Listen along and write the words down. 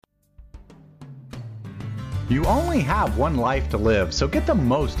You only have one life to live, so get the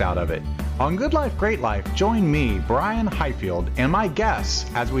most out of it. On Good Life, Great Life, join me, Brian Highfield, and my guests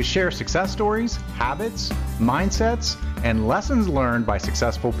as we share success stories, habits, mindsets, and lessons learned by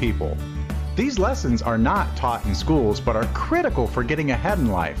successful people. These lessons are not taught in schools, but are critical for getting ahead in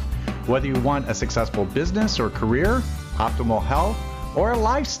life. Whether you want a successful business or career, optimal health, or a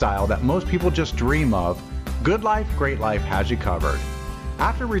lifestyle that most people just dream of, Good Life, Great Life has you covered.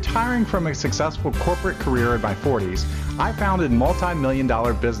 After retiring from a successful corporate career in my 40s, I founded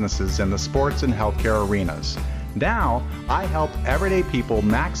multi-million-dollar businesses in the sports and healthcare arenas. Now, I help everyday people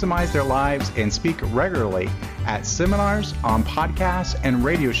maximize their lives and speak regularly at seminars, on podcasts, and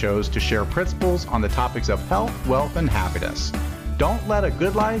radio shows to share principles on the topics of health, wealth, and happiness. Don't let a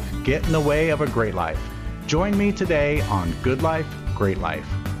good life get in the way of a great life. Join me today on Good Life, Great Life.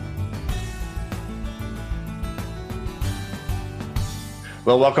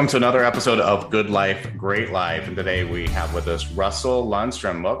 Well, welcome to another episode of Good Life, Great Life. And today we have with us Russell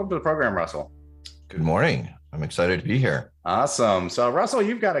Lundstrom. Welcome to the program, Russell. Good morning. I'm excited to be here. Awesome. So, Russell,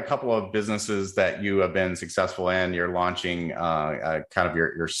 you've got a couple of businesses that you have been successful in. You're launching kind of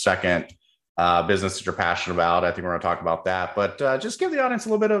your second business that you're passionate about. I think we're going to talk about that. But just give the audience a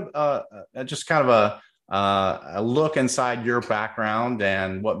little bit of just kind of a look inside your background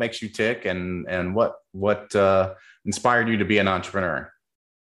and what makes you tick and what inspired you to be an entrepreneur.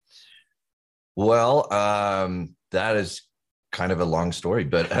 Well, that is kind of a long story,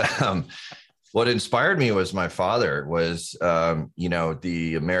 but what inspired me was my father was,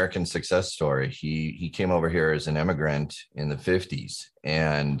 the American success story. He came over here as an immigrant in the 50s,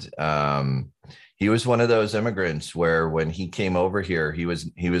 and he was one of those immigrants where when he came over here, he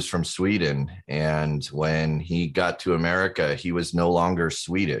was from Sweden, and when he got to America, he was no longer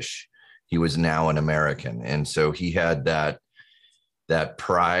Swedish. He was now an American, and so he had that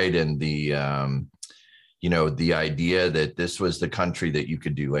pride and the idea that this was the country that you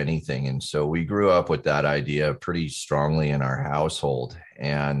could do anything. And so we grew up with that idea pretty strongly in our household.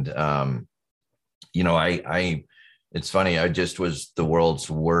 And, it's funny, I just was the world's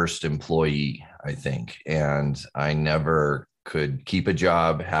worst employee, I think. And I never could keep a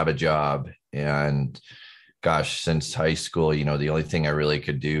job, have a job. And gosh, since high school, the only thing I really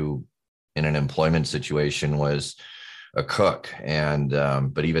could do in an employment situation was a cook. And,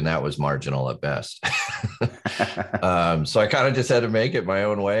 but even that was marginal at best. So I kind of just had to make it my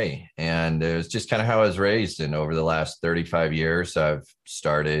own way. And it was just kind of how I was raised. And over the last 35 years, I've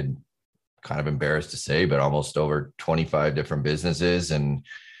started, kind of embarrassed to say, but almost over 25 different businesses, and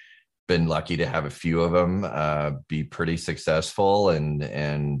been lucky to have a few of them be pretty successful,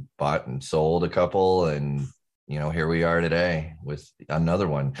 and bought and sold a couple. And here we are today with another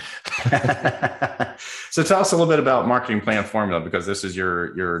one. So tell us a little bit about Marketing Plan Formula, because this is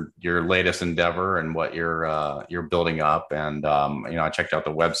your latest endeavor and what you're building up. And I checked out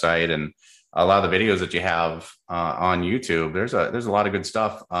the website and a lot of the videos that you have on YouTube. There's a lot of good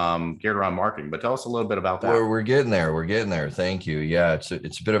stuff geared around marketing. But tell us a little bit about that. We're getting there. Thank you. Yeah, it's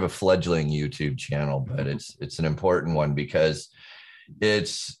a bit of a fledgling YouTube channel, but it's an important one because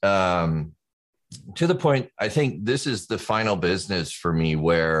it's to the point. I think this is the final business for me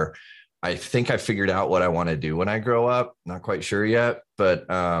where I think I figured out what I want to do when I grow up. Not quite sure yet, but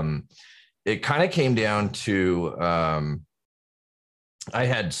it kind of came down to I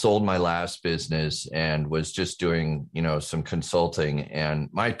had sold my last business and was just doing, some consulting, and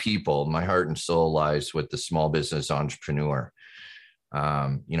my heart and soul lies with the small business entrepreneur.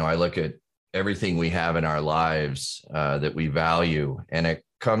 I look at everything we have in our lives that we value, and it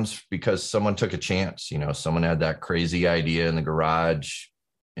comes because someone took a chance. Someone had that crazy idea in the garage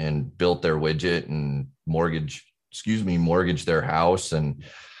and built their widget and mortgaged their house and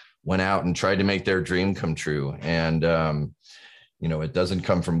went out and tried to make their dream come true. And, it doesn't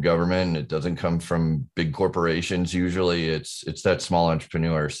come from government. It doesn't come from big corporations. Usually it's that small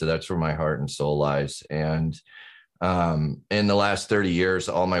entrepreneur. So that's where my heart and soul lies. And in the last 30 years,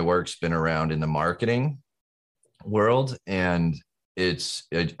 all my work's been around in the marketing world. And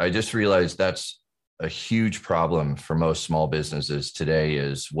I just realized that's a huge problem for most small businesses today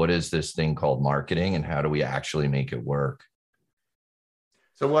is, what is this thing called marketing and how do we actually make it work?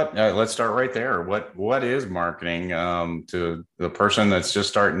 So let's start right there. What is marketing to the person that's just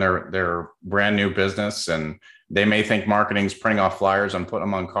starting their brand new business, and they may think marketing is printing off flyers and putting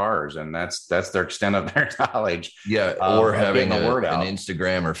them on cars, and that's their extent of their knowledge. Yeah, or having an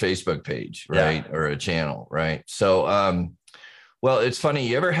Instagram or Facebook page, right? Yeah. Or a channel, right? So, well, it's funny.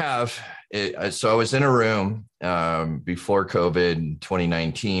 You ever have it? So I was in a room before COVID in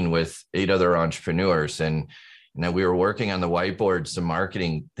 2019 with 8 other entrepreneurs, and Now we were working on the whiteboard, some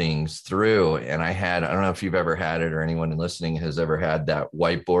marketing things through, and I don't know if you've ever had it or anyone listening has ever had that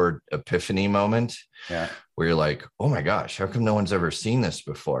whiteboard epiphany moment. Yeah. Where you're like, oh my gosh, how come no one's ever seen this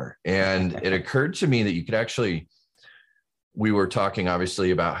before? And it occurred to me that you could actually, we were talking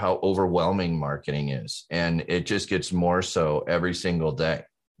obviously about how overwhelming marketing is, and it just gets more so every single day.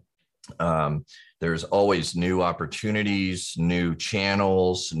 There's always new opportunities, new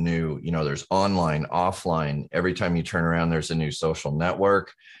channels, there's online, offline. Every time you turn around, there's a new social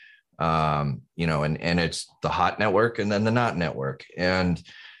network, and it's the hot network and then the not network. And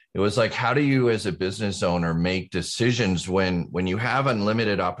it was like, how do you as a business owner make decisions when you have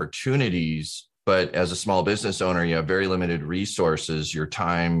unlimited opportunities, but as a small business owner, you have very limited resources, your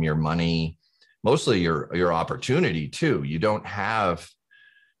time, your money, mostly your opportunity too. You don't have,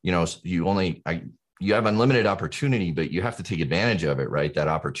 you have unlimited opportunity, but you have to take advantage of it, right? That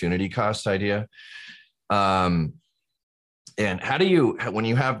opportunity cost idea. And how do you, when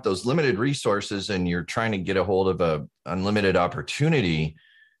you have those limited resources and you're trying to get a hold of a unlimited opportunity,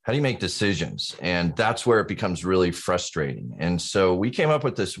 how do you make decisions? And that's where it becomes really frustrating. And so we came up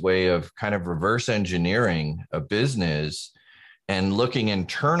with this way of kind of reverse engineering a business and looking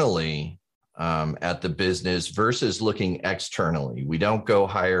internally at the business versus looking externally. We don't go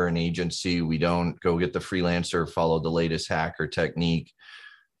hire an agency. We don't go get the freelancer, follow the latest hack or technique.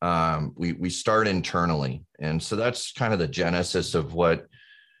 We start internally. And so that's kind of the genesis of what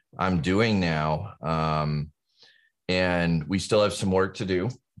I'm doing now. And we still have some work to do.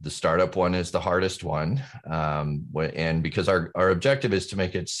 The startup one is the hardest one. And because our objective is to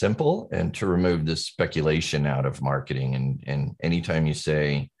make it simple and to remove the speculation out of marketing. And anytime you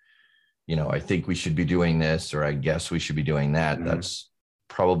say, I think we should be doing this, or I guess we should be doing that, that's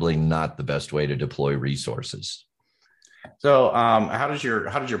probably not the best way to deploy resources. So how did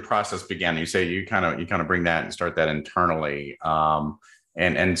your process begin? You say you kind of bring that and start that internally.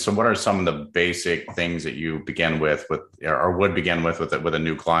 And so what are some of the basic things that you begin with or would begin with a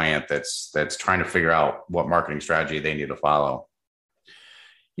new client that's trying to figure out what marketing strategy they need to follow?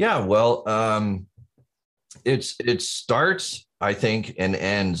 Yeah, well, it starts, I think, and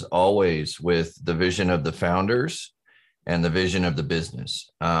ends always with the vision of the founders and the vision of the business.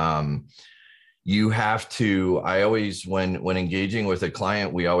 You have to, I always, when engaging with a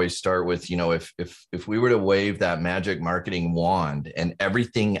client, we always start with, if we were to wave that magic marketing wand and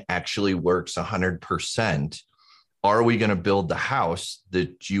everything actually works 100%, are we going to build the house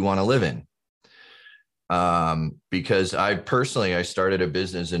that you want to live in? Because I started a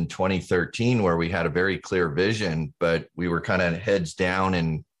business in 2013 where we had a very clear vision, but we were kind of heads down,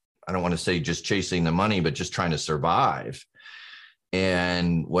 and I don't want to say just chasing the money, but just trying to survive.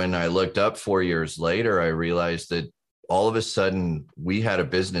 And when I looked up 4 years later, I realized that all of a sudden we had a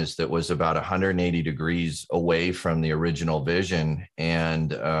business that was about 180 degrees away from the original vision.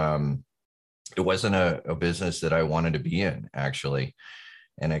 And it wasn't a business that I wanted to be in, actually.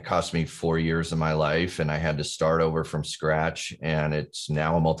 And it cost me 4 years of my life, and I had to start over from scratch. And it's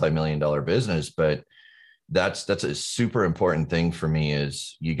now a multi-million-dollar business. But that's a super important thing for me,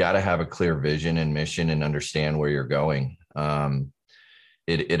 is you got to have a clear vision and mission and understand where you're going.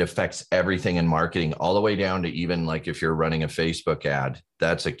 It affects everything in marketing, all the way down to even like if you're running a Facebook ad.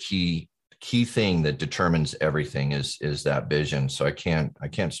 That's a key thing that determines everything is that vision. So I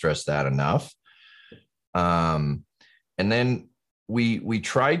can't stress that enough. And then we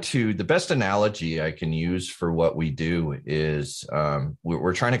try to, the best analogy I can use for what we do is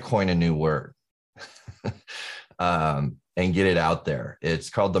we're trying to coin a new word and get it out there. It's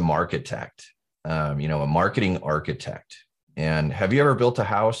called the marketect, a marketing architect. And have you ever built a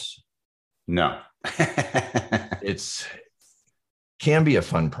house? No. It's can be a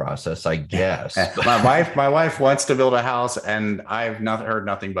fun process, I guess. My wife wants to build a house, and I've heard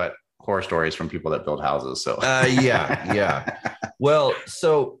nothing but horror stories from people that build houses. So yeah. Well,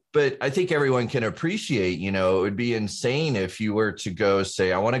 but I think everyone can appreciate, it would be insane if you were to go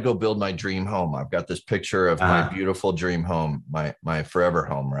say, I want to go build my dream home. I've got this picture of my beautiful dream home, my forever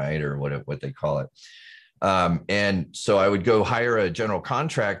home, right? Or what they call it. And so I would go hire a general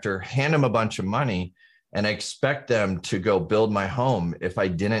contractor, hand them a bunch of money, and expect them to go build my home if I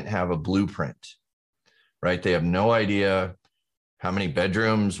didn't have a blueprint, right? They have no idea how many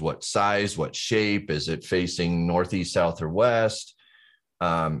bedrooms, what size, what shape, is it facing northeast, south, or west?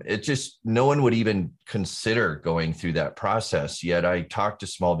 No one would even consider going through that process. Yet I talk to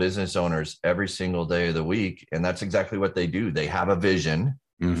small business owners every single day of the week, and that's exactly what they do. They have a vision.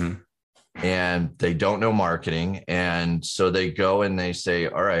 Mm-hmm. And they don't know marketing. And so they go and they say,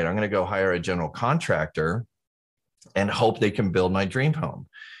 all right, I'm going to go hire a general contractor and hope they can build my dream home.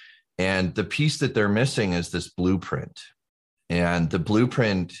 And the piece that they're missing is this blueprint. And the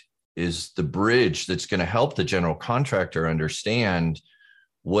blueprint is the bridge that's going to help the general contractor understand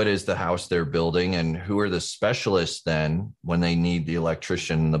what is the house they're building and who are the specialists then when they need the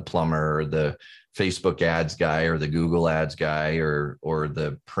electrician, the plumber, or the Facebook ads guy, or the Google ads guy, or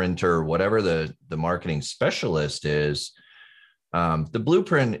the printer, whatever the marketing specialist is. The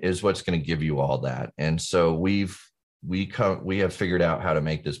blueprint is what's going to give you all that. And so we have figured out how to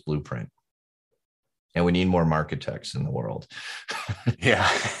make this blueprint, and we need more marketects in the world. Yeah.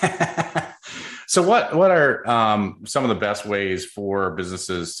 So what are some of the best ways for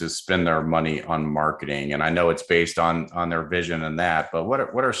businesses to spend their money on marketing? And I know it's based on their vision and that, but what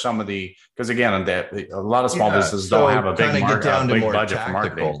are some of the, because again, a lot of small businesses don't have a big budget for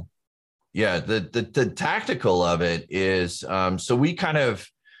marketing. Yeah. The tactical of it is, so we kind of,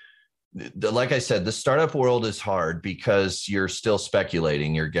 like I said, the startup world is hard because you're still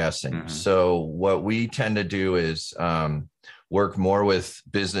speculating, you're guessing. Mm-hmm. So what we tend to do is work more with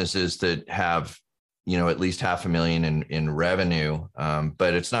businesses that have, at least $500,000 in revenue,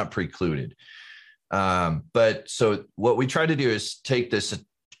 but it's not precluded. But so what we try to do is take this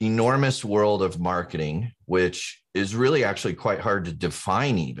enormous world of marketing, which is really actually quite hard to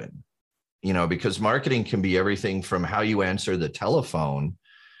define even, because marketing can be everything from how you answer the telephone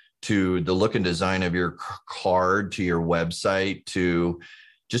to the look and design of your card, to your website, to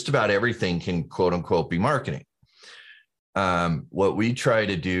just about everything can quote unquote be marketing. What we try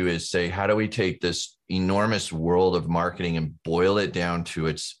to do is say, how do we take this enormous world of marketing and boil it down to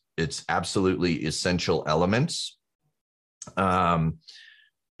its absolutely essential elements?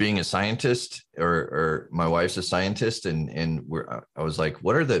 Being a scientist, or my wife's a scientist, and I was like,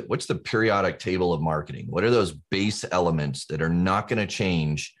 what's the periodic table of marketing? What are those base elements that are not going to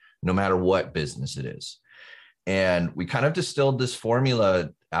change no matter what business it is? And we kind of distilled this formula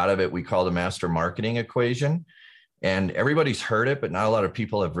out of it we call the master marketing equation. And everybody's heard it, but not a lot of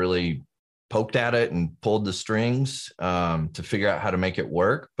people have really poked at it and pulled the strings to figure out how to make it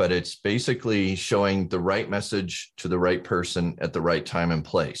work. But it's basically showing the right message to the right person at the right time and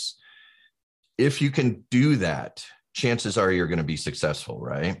place. If you can do that, chances are you're going to be successful,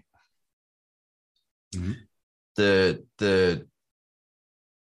 right? Mm-hmm. The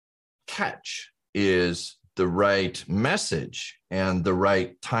catch is the right message and the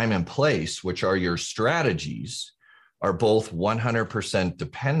right time and place, which are your strategies, are both 100%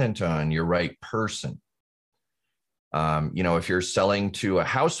 dependent on your right person. If you're selling to a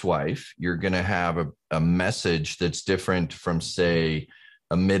housewife, you're going to have a message that's different from, say,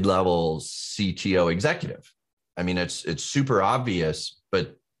 a mid-level CTO executive. I mean, it's super obvious,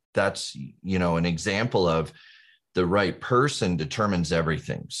 but that's, an example of the right person determines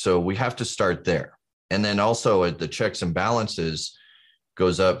everything. So we have to start there. And then also the checks and balances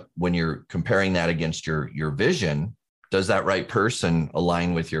goes up when you're comparing that against your vision. Does that right person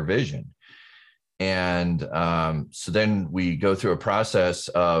align with your vision? And so then we go through a process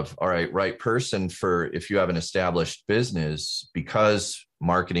of, all right person for if you have an established business, because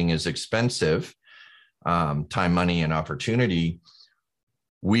marketing is expensive, time, money, and opportunity,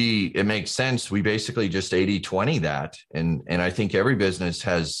 it makes sense. We basically just 80-20 that. And I think every business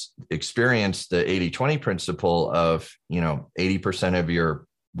has experienced the 80-20 principle of, 80% of your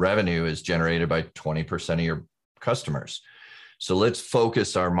revenue is generated by 20% of your customers. So let's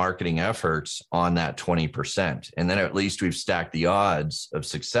focus our marketing efforts on that 20%. And then at least we've stacked the odds of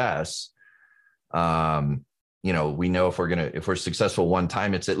success. We know if we're successful one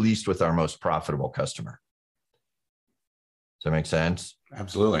time, it's at least with our most profitable customer. Does that make sense?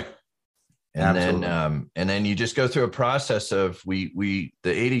 Absolutely. And then you just go through a process of the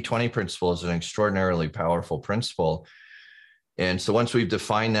 80-20 principle is an extraordinarily powerful principle. And so once we've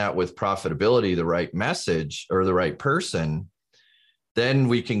defined that with profitability, the right message or the right person, then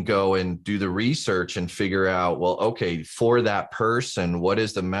we can go and do the research and figure out, well, okay, for that person, what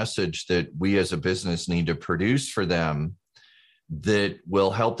is the message that we as a business need to produce for them that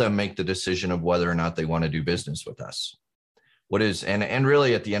will help them make the decision of whether or not they want to do business with us? And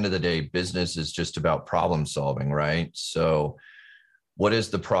really at the end of the day, business is just about problem solving, right? So what is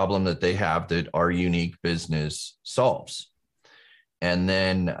the problem that they have that our unique business solves? And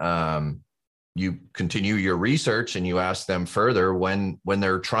then you continue your research and you ask them further when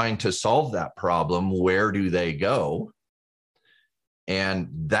they're trying to solve that problem, where do they go? And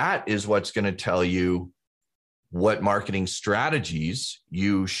that is what's going to tell you what marketing strategies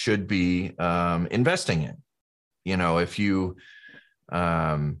you should be investing in. If you,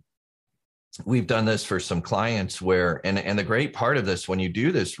 we've done this for some clients where, and the great part of this, when you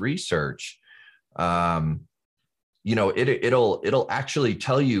do this research, it'll actually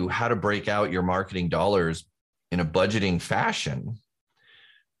tell you how to break out your marketing dollars in a budgeting fashion,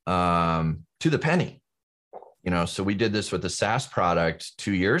 to the penny. So we did this with a SaaS product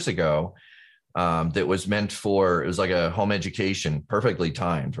 2 years ago, that was meant for, it was like a home education, perfectly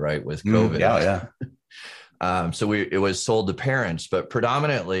timed, right, with COVID. So it was sold to parents, but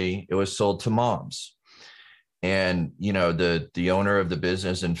predominantly it was sold to moms. And, the owner of the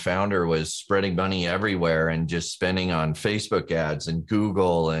business and founder was spreading money everywhere and just spending on Facebook ads and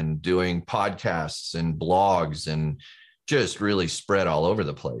Google and doing podcasts and blogs and just really spread all over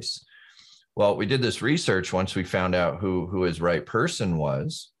the place. Well, we did this research once we found out who his right person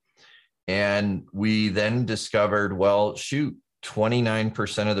was. And we then discovered, well, shoot,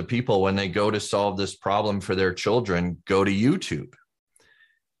 29% of the people, when they go to solve this problem for their children, go to YouTube.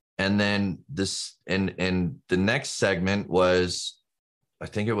 And then and the next segment was, I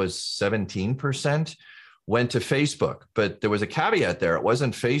think it was 17% went to Facebook, but there was a caveat there. It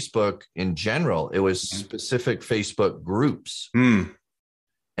wasn't Facebook in general. It was specific Facebook groups. And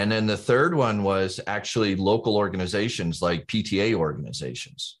then the third one was actually local organizations like PTA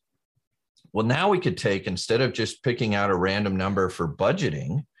organizations. Well, now we could take, instead of just picking out a random number for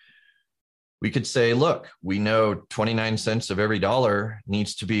budgeting, we could say, look, we know 29 cents of every dollar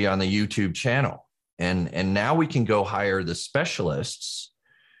needs to be on the YouTube channel. And now we can go hire the specialists,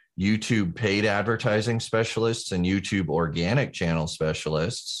 YouTube paid advertising specialists and YouTube organic channel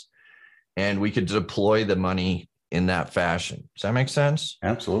specialists, and we could deploy the money in that fashion. Does that make sense?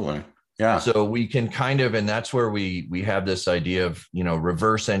 Absolutely. Yeah. So we can and that's where we have this idea of,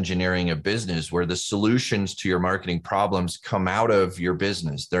 reverse engineering a business, where the solutions to your marketing problems come out of your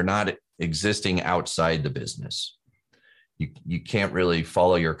business. They're not existing outside the business. You can't really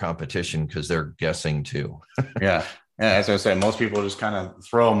follow your competition because they're guessing too. Yeah. As I said, most people just kind of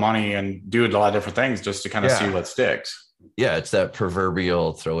throw money and do a lot of different things just to kind of see what sticks. Yeah, it's that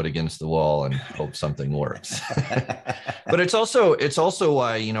proverbial throw it against the wall and hope something works. But it's also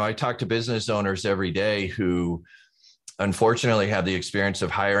why, I talk to business owners every day who unfortunately have the experience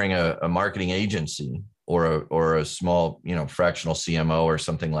of hiring a marketing agency or a small, fractional CMO or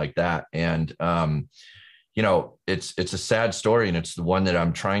something like that. And it's a sad story, and it's the one that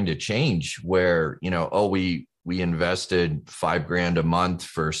I'm trying to change, where, we invested $5,000 a month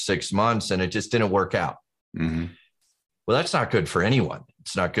for 6 months and it just didn't work out. Mm-hmm. Well, that's not good for anyone.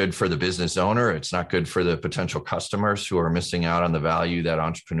 It's not good for the business owner. It's not good for the potential customers who are missing out on the value that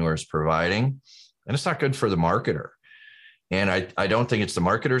entrepreneur is providing. And it's not good for the marketer. And I don't think it's the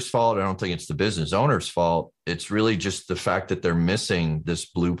marketer's fault. I don't think it's the business owner's fault. It's really just the fact that they're missing this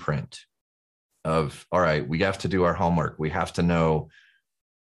blueprint of, all right, we have to do our homework. We have to know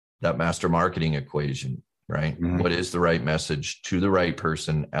that master marketing equation, right? Mm-hmm. What is the right message to the right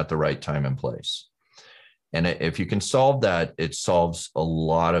person at the right time and place? And if you can solve that, it solves a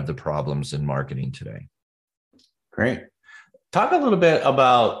lot of the problems in marketing today. Great. Talk a little bit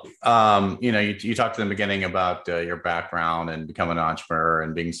about, you talked in the beginning about your background and becoming an entrepreneur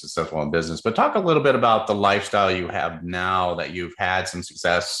and being successful in business, but talk a little bit about the lifestyle you have now that you've had some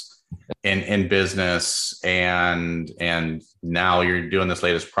success in business, and now you're doing this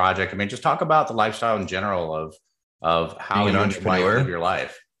latest project. I mean, just talk about the lifestyle in general of how you live your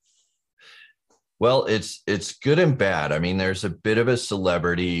life. Well, it's good and bad. I mean, there's a bit of a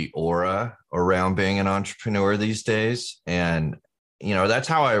celebrity aura around being an entrepreneur these days. And, that's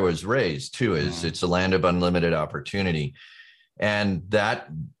how I was raised too, is it's a land of unlimited opportunity. And that,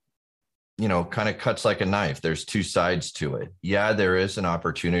 kind of cuts like a knife. There's two sides to it. Yeah, there is an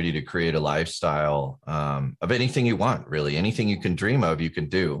opportunity to create a lifestyle of anything you want, really. Anything you can dream of, you can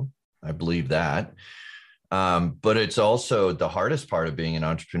do. I believe that. But it's also the hardest part of being an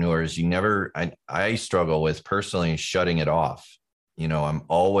entrepreneur is I struggle with personally shutting it off. I'm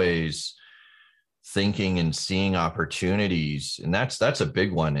always thinking and seeing opportunities. And that's a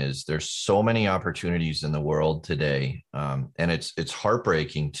big one, is there's so many opportunities in the world today. And it's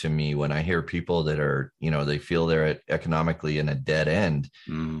heartbreaking to me when I hear people that are, they feel they're economically in a dead end.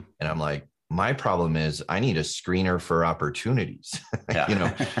 And I'm like, my problem is I need a screener for opportunities,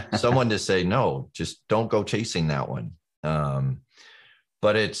 someone to say, no, just don't go chasing that one.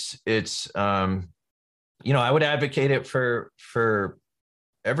 But I would advocate it for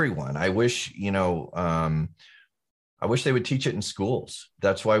everyone. I wish, I wish they would teach it in schools.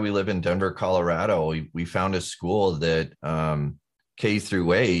 That's why we live in Denver, Colorado. We found a school that K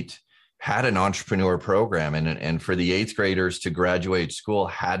through 8 had an entrepreneur program, and for the 8th graders to graduate school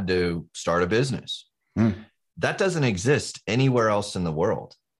had to start a business. That doesn't exist anywhere else in the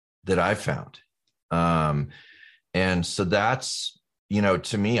world that I've found. And so that's,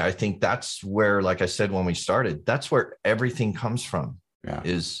 to me, I think that's where, like I said, when we started, that's where everything comes from. Yeah.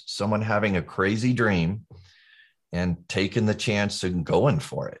 Is someone having a crazy dream and taking the chance and going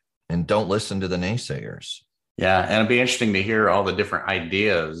for it, and don't listen to the naysayers. Yeah. And it'd be interesting to hear all the different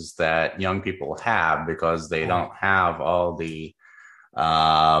ideas that young people have, because they don't have all the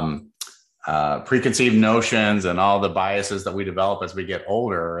preconceived notions and all the biases that we develop as we get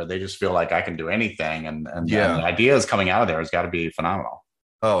older. They just feel like I can do anything. And the ideas coming out of there has got to be phenomenal.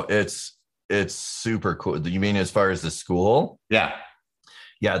 Oh, it's super cool. You mean as far as the school? Yeah.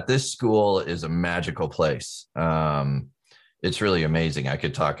 Yeah. This school is a magical place. It's really amazing. I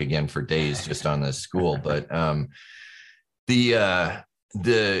could talk again for days just on this school, but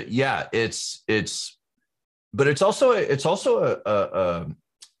it's also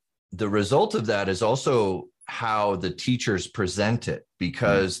the result of that is also how the teachers present it,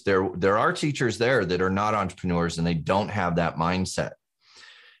 because there are teachers there that are not entrepreneurs and they don't have that mindset.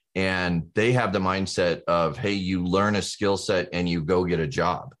 And they have the mindset of, hey, you learn a skill set and you go get a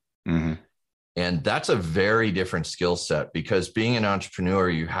job. Mm-hmm. And that's a very different skill set, because being an entrepreneur,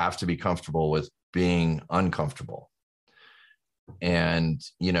 you have to be comfortable with being uncomfortable. And,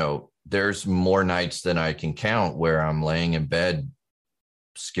 there's more nights than I can count where I'm laying in bed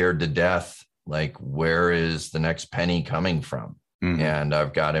scared to death. Like, where is the next penny coming from? Mm-hmm. And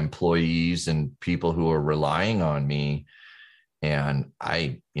I've got employees and people who are relying on me. And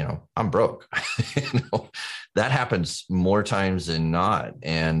I'm broke. That happens more times than not.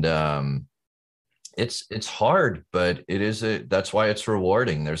 And, it's hard, but that's why it's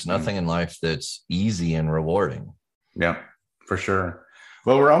rewarding. There's nothing in life that's easy and rewarding. Yeah, for sure.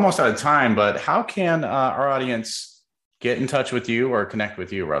 Well, we're almost out of time, but how can our audience get in touch with you or connect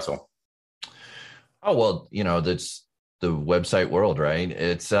with you, Russell? Oh, well, that's the website world, right?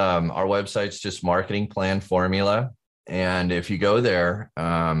 It's our website's just Marketing Plan Formula. And if you go there,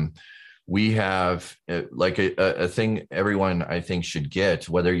 we have like a thing everyone, I think, should get,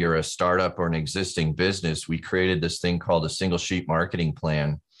 whether you're a startup or an existing business. We created this thing called a single sheet marketing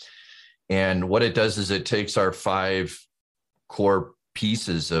plan. And what it does is it takes our 5 core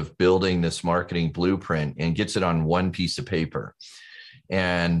pieces of building this marketing blueprint and gets it on one piece of paper.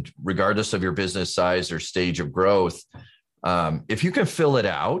 And regardless of your business size or stage of growth, if you can fill it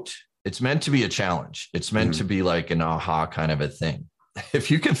out, it's meant to be a challenge. It's meant to be like an aha kind of a thing.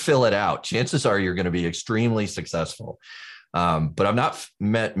 If you can fill it out, chances are you're going to be extremely successful. But I've not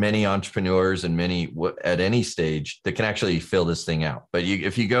met many entrepreneurs and many at any stage that can actually fill this thing out. But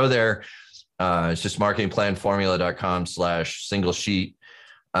if you go there, it's just marketingplanformula.com/single sheet.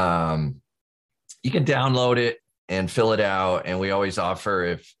 You can download it and fill it out. And we always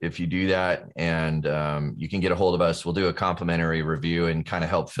offer, if you do that, and you can get a hold of us, we'll do a complimentary review and kind of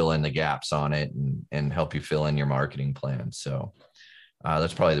help fill in the gaps on it and help you fill in your marketing plan. So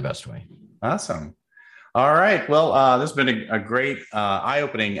that's probably the best way. Awesome. All right. Well, this has been a great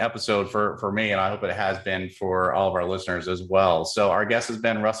eye-opening episode for me, and I hope it has been for all of our listeners as well. So our guest has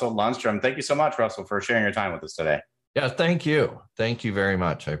been Russell Lundstrom. Thank you so much, Russell, for sharing your time with us today. Yeah, thank you. Thank you very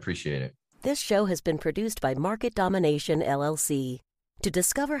much. I appreciate it. This show has been produced by Market Domination, LLC. To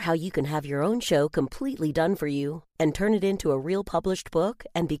discover how you can have your own show completely done for you and turn it into a real published book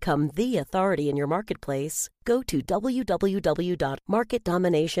and become the authority in your marketplace, go to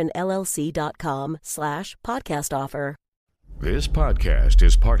www.marketdominationllc.com/podcast offer. This podcast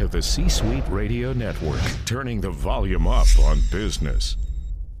is part of the C-Suite Radio Network, turning the volume up on business.